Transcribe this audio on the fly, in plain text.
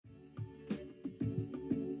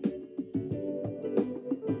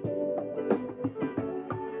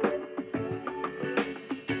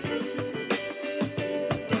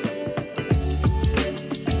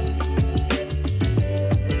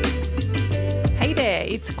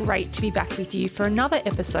it's great to be back with you for another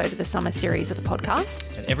episode of the summer series of the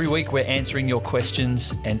podcast. And every week we're answering your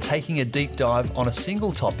questions and taking a deep dive on a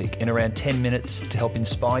single topic in around 10 minutes to help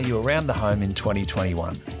inspire you around the home in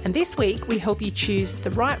 2021. And this week we help you choose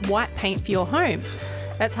the right white paint for your home.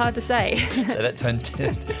 That's hard to say. So that turned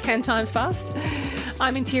 10 times fast.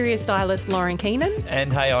 I'm interior stylist Lauren Keenan.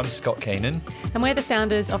 And hey, I'm Scott Keenan. And we're the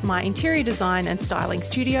founders of my interior design and styling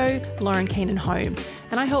studio, Lauren Keenan Home.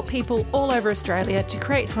 And I help people all over Australia to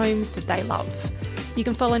create homes that they love. You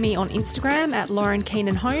can follow me on Instagram at Lauren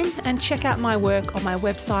Keenan Home and check out my work on my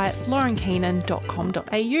website,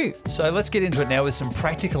 laurenkeenan.com.au. So let's get into it now with some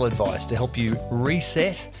practical advice to help you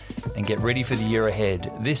reset and get ready for the year ahead.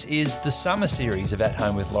 This is the summer series of At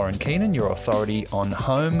Home with Lauren Keenan, your authority on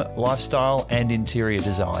home, lifestyle and interior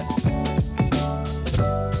design.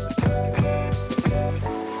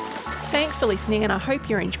 Thanks for listening, and I hope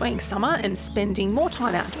you're enjoying summer and spending more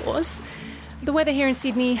time outdoors. The weather here in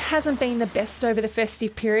Sydney hasn't been the best over the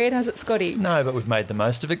festive period, has it, Scotty? No, but we've made the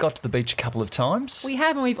most of it. Got to the beach a couple of times. We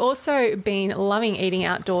have, and we've also been loving eating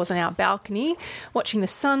outdoors on our balcony, watching the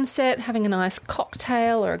sunset, having a nice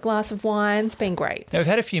cocktail or a glass of wine. It's been great. Now, we've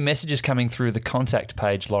had a few messages coming through the contact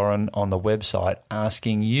page, Lauren, on the website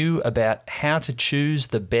asking you about how to choose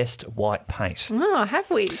the best white paint. Oh,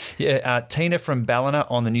 have we? Yeah, Tina from Ballina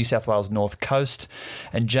on the New South Wales North Coast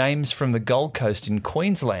and James from the Gold Coast in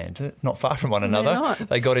Queensland, not far from one another. They're not.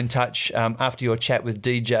 They got in touch after your chat with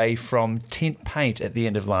DJ from Tint Paint at the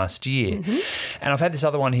end of last year. Mm-hmm. And I've had this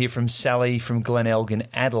other one here from Sally from Glen Elgin,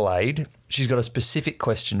 Adelaide. She's got a specific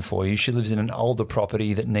question for you. She lives in an older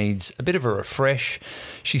property that needs a bit of a refresh.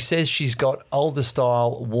 She says she's got older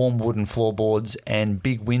style warm wooden floorboards and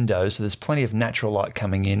big windows, so there's plenty of natural light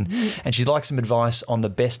coming in. Mm-hmm. And she'd like some advice on the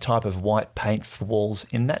best type of white paint for walls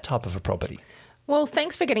in that type of a property. Well,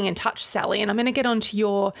 thanks for getting in touch, Sally, and I'm going to get on to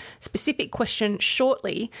your specific question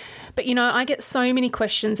shortly. But, you know, I get so many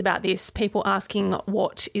questions about this, people asking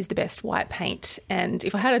what is the best white paint. And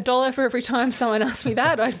if I had $1 for every time someone asked me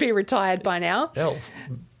that, I'd be retired by now. Well,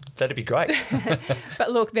 that'd be great.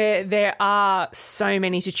 But look, there are so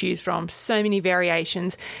many to choose from, so many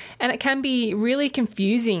variations, and it can be really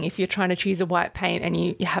confusing if you're trying to choose a white paint and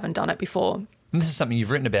you haven't done it before. And this is something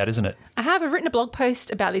you've written about, isn't it? I have. I've written a blog post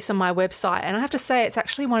about this on my website, and I have to say it's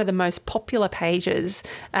actually one of the most popular pages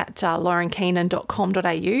at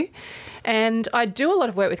laurenkeenan.com.au. And I do a lot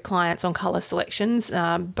of work with clients on colour selections,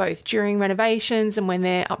 both during renovations and when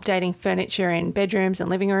they're updating furniture in bedrooms and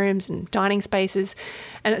living rooms and dining spaces.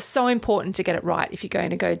 And it's so important to get it right if you're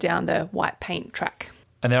going to go down the white paint track.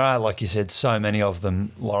 And there are, like you said, so many of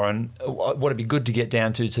them, Lauren. What would be good to get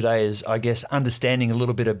down to today is, I guess, understanding a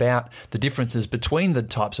little bit about the differences between the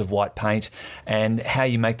types of white paint and how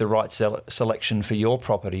you make the right selection for your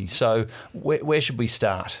property. So where should we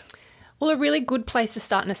start? Well, a really good place to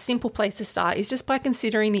start and a simple place to start is just by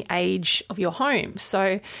considering the age of your home.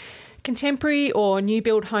 So contemporary or new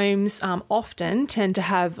build homes often tend to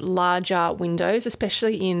have larger windows,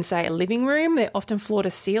 especially in, say, a living room. They're often floor to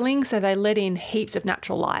ceiling, so they let in heaps of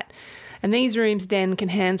natural light. And these rooms then can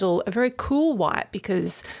handle a very cool white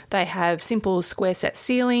because they have simple square set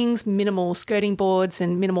ceilings, minimal skirting boards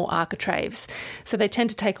and minimal architraves. So they tend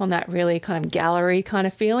to take on that really kind of gallery kind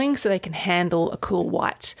of feeling, so they can handle a cool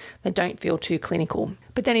white. They don't feel too clinical.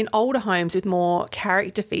 But then in older homes with more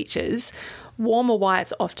character features, warmer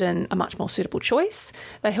whites are often a much more suitable choice.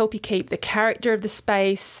 They help you keep the character of the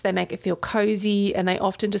space, they make it feel cosy, and they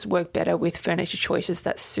often just work better with furniture choices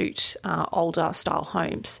that suit older style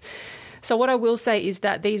homes. So what I will say is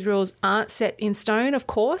that these rules aren't set in stone, of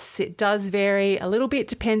course. It does vary a little bit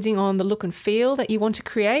depending on the look and feel that you want to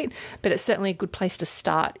create, but it's certainly a good place to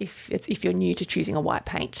start if you're new to choosing a white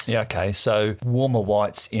paint. Yeah, okay. So warmer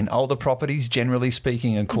whites in older properties, generally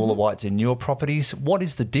speaking, and cooler whites in newer properties. What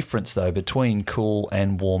is the difference, though, between cool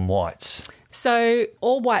and warm whites? So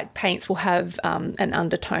all white paints will have an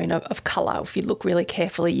undertone of colour. If you look really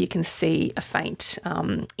carefully, you can see a faint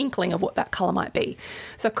inkling of what that colour might be.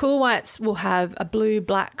 So cool whites will have a blue,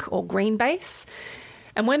 black or green base.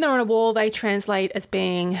 And when they're on a wall, they translate as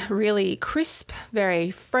being really crisp,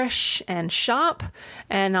 very fresh and sharp,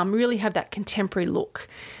 and really have that contemporary look.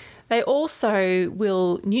 They also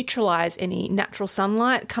will neutralise any natural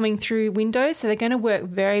sunlight coming through windows, so they're going to work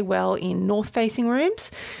very well in north-facing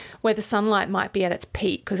rooms where the sunlight might be at its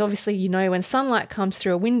peak, because obviously, you know, when sunlight comes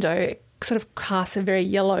through a window, it sort of casts a very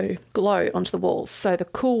yellow glow onto the walls. So the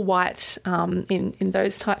cool white in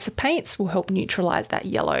those types of paints will help neutralise that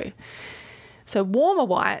yellow. So warmer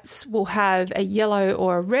whites will have a yellow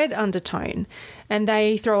or a red undertone, and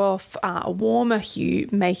they throw off a warmer hue,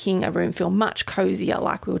 making a room feel much cozier,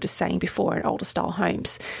 like we were just saying before, in older style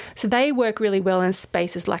homes. So they work really well in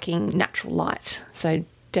spaces lacking natural light. So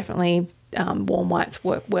definitely warm whites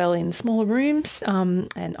work well in smaller rooms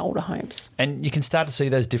and older homes. And you can start to see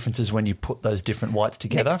those differences when you put those different whites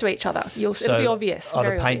together. Next to each other. It'll be obvious. Either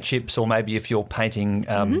very paint obvious. chips, or maybe if you're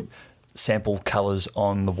painting sample colours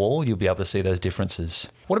on the wall, you'll be able to see those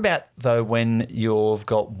differences. What about, though, when you've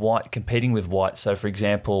got white competing with white? So, for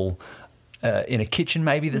example, in a kitchen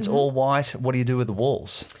maybe that's all white, what do you do with the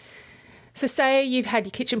walls? So say you've had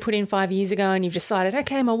your kitchen put in 5 years ago and you've decided,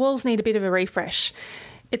 okay, my walls need a bit of a refresh.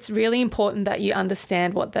 It's really important that you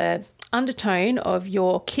understand what the undertone of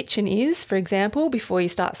your kitchen is, for example, before you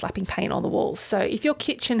start slapping paint on the walls. So if your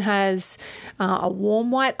kitchen has a warm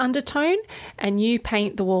white undertone and you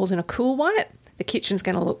paint the walls in a cool white, the kitchen's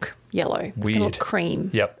going to look yellow. It's going to look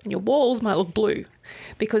cream. Yep. And your walls might look blue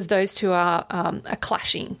because those two are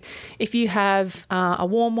clashing. If you have a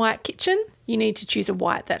warm white kitchen, you need to choose a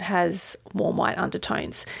white that has warm white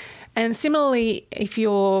undertones. And similarly, if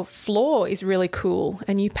your floor is really cool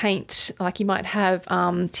and you paint, like you might have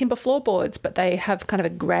timber floorboards, but they have kind of a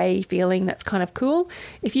grey feeling that's kind of cool.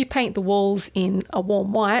 If you paint the walls in a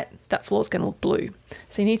warm white, that floor's going to look blue.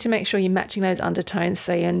 So you need to make sure you're matching those undertones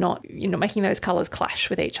so you're not making those colours clash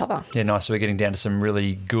with each other. Yeah, nice. So we're getting down to some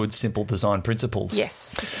really good, simple design principles.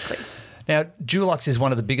 Yes, exactly. Now, Dulux is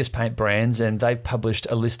one of the biggest paint brands, and they've published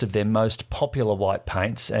a list of their most popular white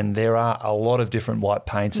paints, and there are a lot of different white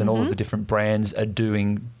paints, and all of the different brands are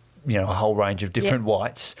doing a whole range of different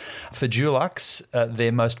whites. For Dulux,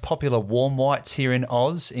 their most popular warm whites here in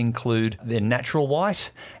Oz include their Natural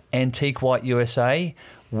White, Antique White USA,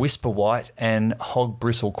 Whisper White, and Hog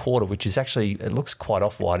Bristle Quarter, which is actually, it looks quite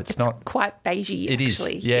off-white. It's not quite beigey, it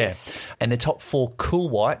actually. Is, yeah. Yes. And the top 4 cool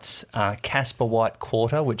whites are Casper White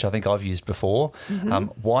Quarter, which I think I've used before,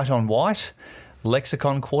 White on White,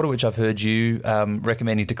 Lexicon Quarter, which I've heard you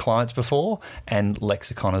recommending to clients before, and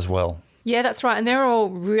Lexicon as well. Yeah, that's right. And they're all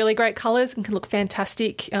really great colours and can look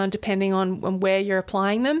fantastic depending on where you're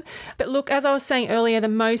applying them. But look, as I was saying earlier, the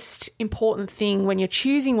most important thing when you're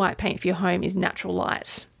choosing white paint for your home is natural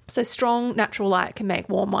light. So strong natural light can make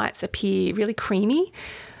warm whites appear really creamy,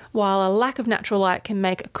 while a lack of natural light can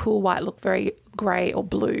make a cool white look very grey or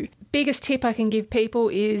blue. Biggest tip I can give people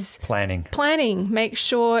is Planning. Make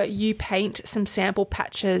sure you paint some sample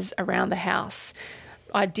patches around the house.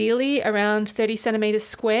 Ideally around 30 centimetres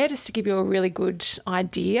square, just to give you a really good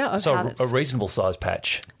idea of how that's... So a reasonable size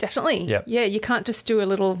patch. Definitely. Yep. Yeah, you can't just do a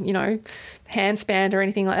little, hand span or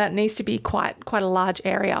anything like that. It needs to be quite a large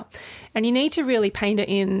area. And you need to really paint it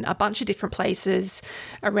in a bunch of different places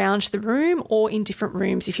around the room or in different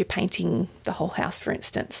rooms if you're painting the whole house, for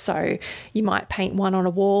instance. So you might paint one on a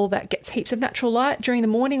wall that gets heaps of natural light during the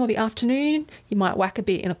morning or the afternoon. You might whack a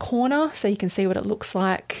bit in a corner so you can see what it looks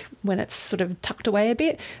like when it's sort of tucked away a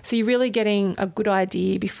bit. So you're really getting a good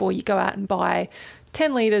idea before you go out and buy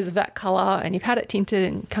 10 litres of that colour and you've had it tinted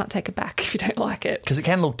and can't take it back if you don't like it. Because it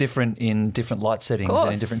can look different in different light settings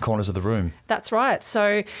and in different corners of the room. That's right.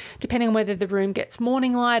 So depending on whether the room gets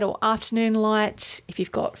morning light or afternoon light, if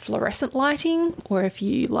you've got fluorescent lighting or if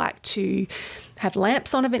you like to have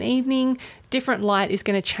lamps on of an evening, different light is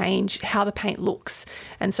going to change how the paint looks.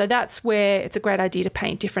 And so that's where it's a great idea to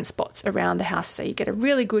paint different spots around the house so you get a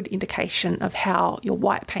really good indication of how your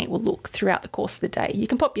white paint will look throughout the course of the day. You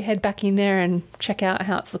can pop your head back in there and check out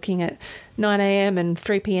how it's looking at 9 a.m. and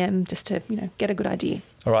 3 p.m. just to, get a good idea.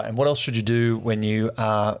 All right, and what else should you do when you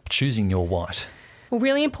are choosing your white? Well,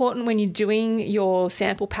 really important when you're doing your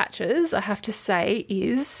sample patches, I have to say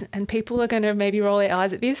is, and people are going to maybe roll their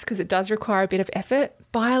eyes at this because it does require a bit of effort,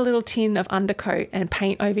 buy a little tin of undercoat and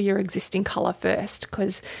paint over your existing colour first,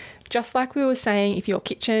 because just like we were saying, if your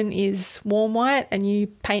kitchen is warm white and you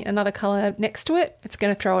paint another colour next to it, it's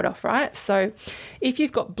going to throw it off, right? So if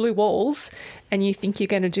you've got blue walls and you think you're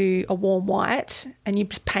going to do a warm white and you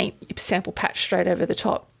just paint your sample patch straight over the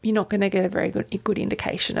top, you're not going to get a very good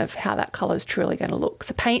indication of how that colour is truly going to look.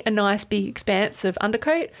 So paint a nice big expanse of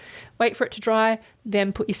undercoat, wait for it to dry,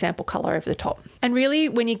 then put your sample colour over the top. And really,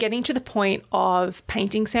 when you're getting to the point of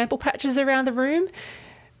painting sample patches around the room,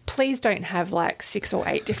 please don't have like 6 or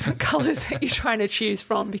 8 different colours that you're trying to choose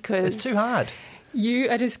from because it's too hard. You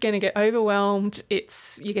are just going to get overwhelmed.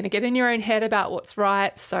 You're going to get in your own head about what's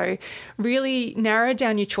right. So really narrow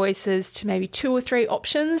down your choices to maybe 2 or 3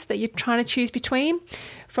 options that you're trying to choose between.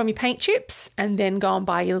 from your paint chips and then go and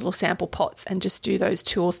buy your little sample pots and just do those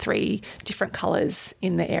 2 or 3 different colours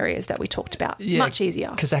in the areas that we talked about. Yeah, much easier.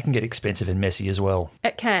 Because that can get expensive and messy as well.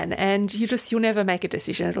 It can, and you'll never make a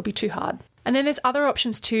decision. It'll be too hard. And then there's other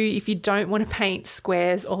options too if you don't want to paint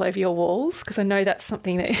squares all over your walls, because I know that's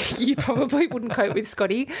something that you probably wouldn't cope with,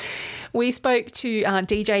 Scotty. We spoke to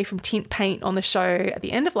DJ from Tint Paint on the show at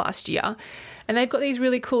the end of last year, and they've got these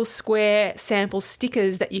really cool square sample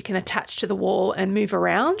stickers that you can attach to the wall and move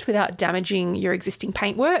around without damaging your existing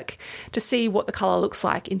paintwork to see what the colour looks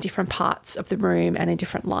like in different parts of the room and in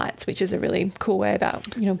different lights, which is a really cool way about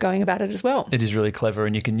going about it as well. It is really clever,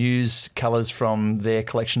 and you can use colours from their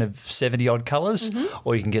collection of 70-odd colours,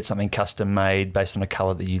 or you can get something custom made based on a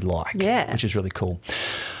colour that you like, which is really cool.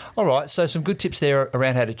 All right, so some good tips there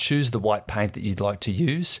around how to choose the white paint that you'd like to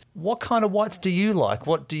use. What kind of whites do you like?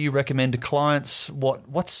 What do you recommend to clients?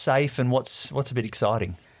 What's safe and what's a bit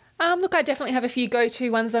exciting? Look, I definitely have a few go-to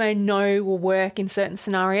ones that I know will work in certain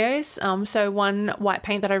scenarios. So one white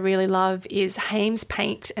paint that I really love is Hames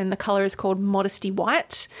paint, and the colour is called Modesty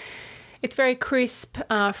White. It's very crisp,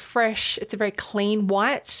 fresh. It's a very clean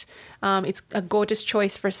white. It's a gorgeous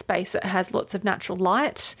choice for a space that has lots of natural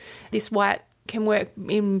light. This white can work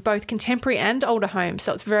in both contemporary and older homes,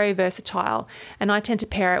 so it's very versatile. And I tend to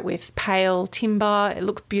pair it with pale timber. It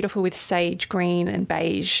looks beautiful with sage green and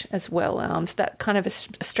beige as well. So that kind of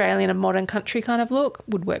Australian and modern country kind of look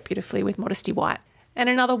would work beautifully with Modesty White. And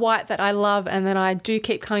another white that I love and that I do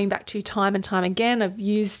keep coming back to time and time again, I've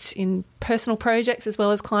used in personal projects as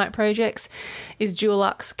well as client projects, is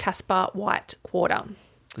Dulux Casper White Quarter.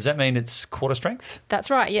 Does that mean it's quarter strength? That's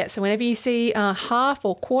right, yeah. So whenever you see half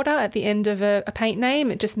or quarter at the end of a paint name,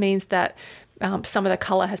 it just means that some of the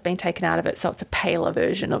colour has been taken out of it, so it's a paler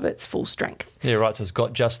version of its full strength. Yeah, right, so it's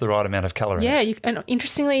got just the right amount of colour in it. Yeah, and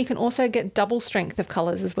interestingly, you can also get double strength of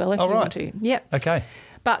colours as well if you want to. Yep. Okay.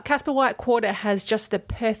 But Casper White Quarter has just the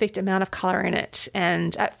perfect amount of colour in it,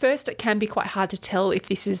 and at first it can be quite hard to tell if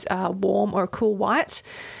this is a warm or a cool white,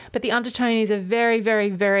 but the undertone is a very,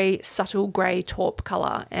 very, very subtle grey taupe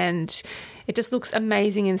colour, and it just looks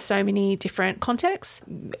amazing in so many different contexts.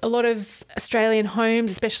 A lot of Australian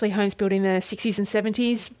homes, especially homes built in the 60s and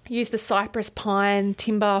 70s, use the cypress pine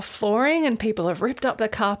timber flooring, and people have ripped up the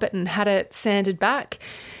carpet and had it sanded back.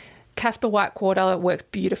 Casper White Quarter works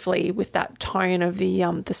beautifully with that tone of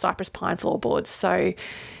the cypress pine floorboards. So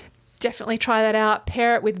definitely try that out.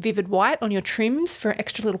 Pair it with vivid white on your trims for an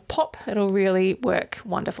extra little pop. It'll really work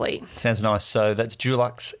wonderfully. Sounds nice. So that's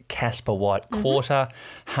Dulux Casper White Quarter,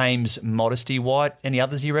 Hames Modesty White. Any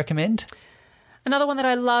others you recommend? Another one that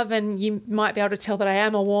I love, and you might be able to tell that I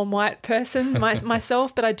am a warm white person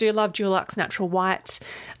myself, but I do love Dulux Natural White.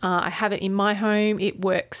 I have it in my home. It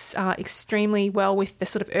works extremely well with the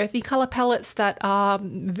sort of earthy colour palettes that are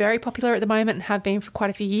very popular at the moment and have been for quite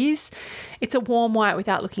a few years. It's a warm white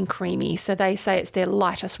without looking creamy, so they say it's their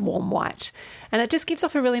lightest warm white. And it just gives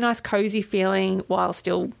off a really nice cosy feeling while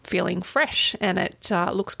still feeling fresh, and it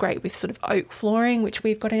looks great with sort of oak flooring, which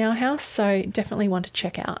we've got in our house, so definitely one to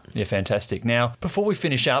check out. Yeah, fantastic. Now, before we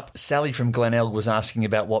finish up, Sally from Glenelg was asking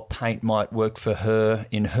about what paint might work for her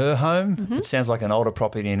in her home. It sounds like an older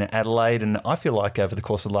property in Adelaide, and I feel like over the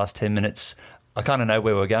course of the last 10 minutes, I kind of know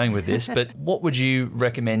where we're going with this, but what would you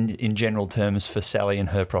recommend in general terms for Sally and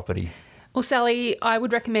her property? Well, Sally, I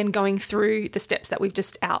would recommend going through the steps that we've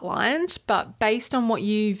just outlined, but based on what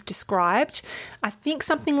you've described, I think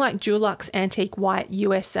something like Dulux Antique White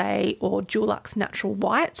USA or Dulux Natural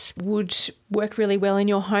White would work really well in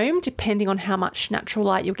your home, depending on how much natural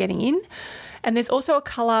light you're getting in. And there's also a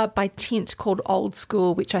colour by Tint called Old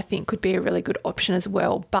School, which I think could be a really good option as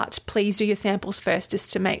well. But please do your samples first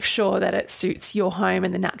just to make sure that it suits your home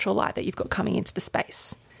and the natural light that you've got coming into the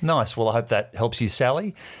space. Nice. Well, I hope that helps you,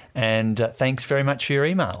 Sally. And thanks very much for your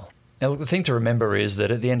email. Now, look, the thing to remember is that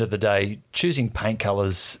at the end of the day, choosing paint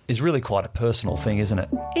colours is really quite a personal thing, isn't it?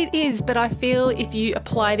 It is, but I feel if you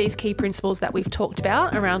apply these key principles that we've talked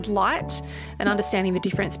about around light and understanding the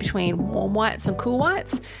difference between warm whites and cool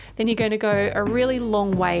whites, then you're going to go a really long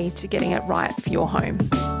way to getting it right for your home.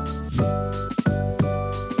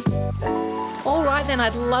 All right, then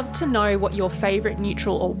I'd love to know what your favourite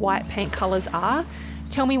neutral or white paint colours are.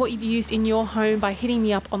 Tell me what you've used in your home by hitting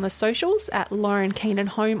me up on the socials at Lauren Keenan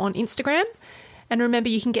Home on Instagram. And remember,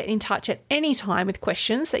 you can get in touch at any time with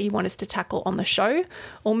questions that you want us to tackle on the show,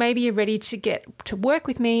 or maybe you're ready to get to work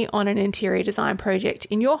with me on an interior design project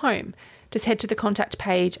in your home. just head to the contact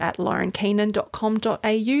page at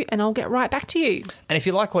laurenkeenan.com.au and I'll get right back to you. And if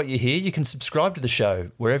you like what you hear, you can subscribe to the show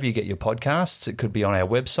wherever you get your podcasts. It could be on our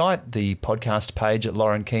website, the podcast page at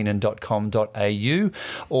laurenkeenan.com.au,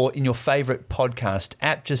 or in your favourite podcast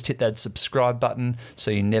app. Just hit that subscribe button so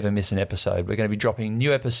you never miss an episode. We're going to be dropping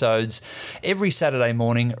new episodes every Saturday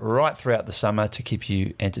morning right throughout the summer to keep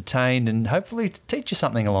you entertained and hopefully to teach you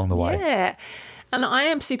something along the way. Yeah. And I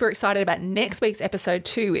am super excited about next week's episode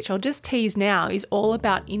too, which I'll just tease now, is all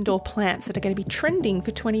about indoor plants that are going to be trending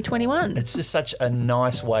for 2021. It's just such a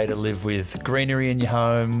nice way to live with greenery in your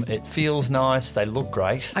home. It feels nice. They look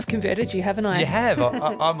great. I've converted you, haven't I? You have.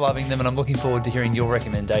 I'm loving them and I'm looking forward to hearing your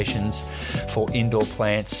recommendations for indoor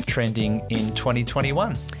plants trending in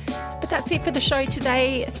 2021. But that's it for the show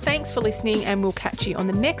today. Thanks for listening and we'll catch you on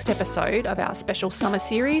the next episode of our special summer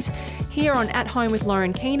series here on At Home with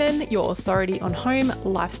Lauren Keenan, your authority on home,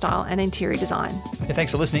 lifestyle and interior design. Yeah,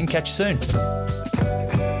 thanks for listening. Catch you soon.